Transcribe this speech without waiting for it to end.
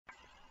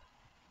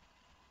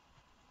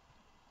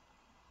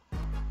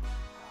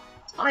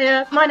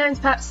Hiya, my name's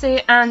Patsy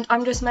and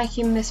I'm just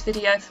making this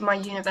video for my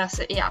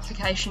university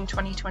application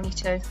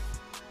 2022.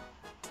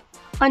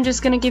 I'm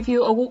just going to give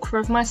you a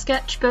walkthrough of my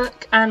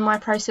sketchbook and my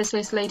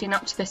processes leading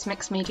up to this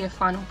mixed media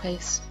final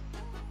piece.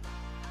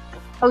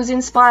 I was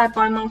inspired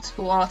by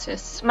multiple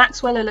artists.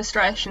 Maxwell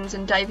Illustrations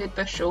and David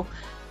Bushell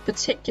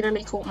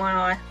particularly caught my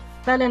eye.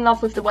 I fell in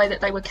love with the way that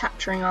they were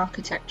capturing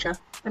architecture,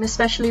 and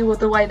especially with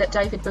the way that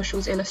David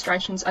Bushell's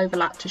illustrations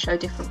overlapped to show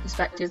different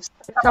perspectives.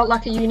 It felt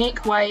like a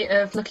unique way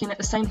of looking at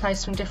the same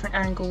place from different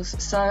angles,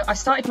 so I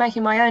started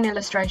making my own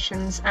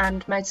illustrations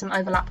and made some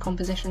overlap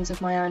compositions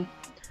of my own.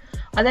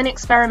 I then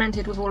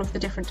experimented with all of the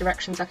different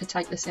directions I could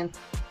take this in.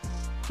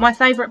 My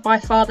favourite by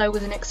far though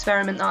was an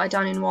experiment that I'd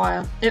done in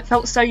wire. It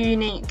felt so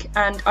unique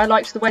and I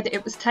liked the way that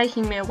it was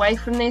taking me away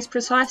from these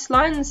precise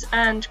lines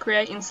and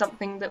creating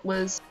something that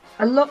was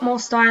a lot more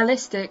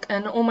stylistic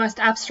and almost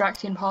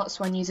abstract in parts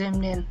when you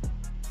zoomed in.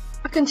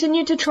 I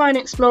continued to try and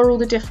explore all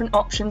the different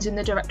options in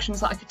the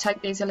directions that I could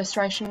take these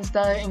illustrations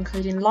though,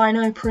 including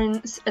lino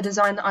prints, a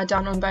design that I'd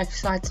done on both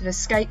sides of a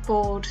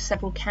skateboard,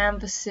 several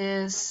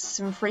canvases,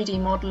 some 3D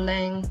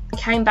modelling. I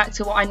came back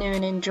to what I knew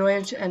and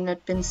enjoyed and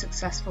had been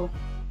successful.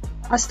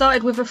 I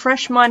started with a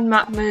fresh mind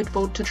map mood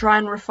board to try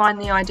and refine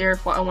the idea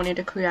of what I wanted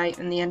to create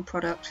in the end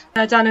product.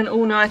 I'd done an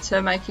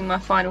all-nighter making my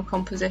final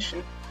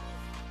composition.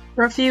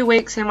 For a few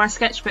weeks in my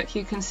sketchbook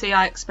you can see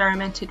I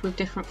experimented with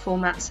different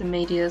formats and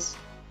medias.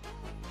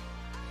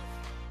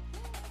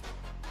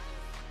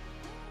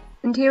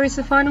 And here is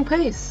the final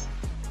piece.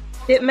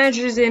 It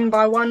measures in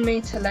by 1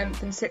 metre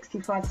length and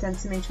 65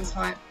 centimetres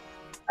height.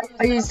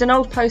 I used an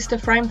old poster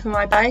frame for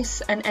my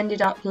base and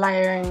ended up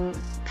layering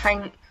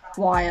paint,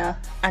 wire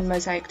and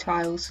mosaic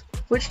tiles,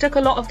 which took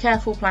a lot of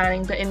careful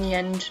planning but in the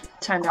end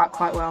turned out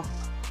quite well.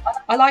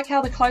 I like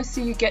how the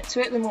closer you get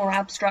to it the more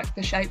abstract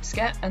the shapes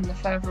get and the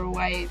further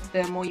away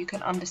the more you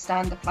can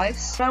understand the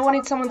place. And I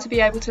wanted someone to be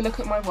able to look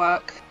at my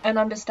work and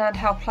understand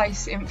how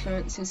place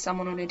influences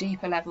someone on a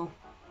deeper level.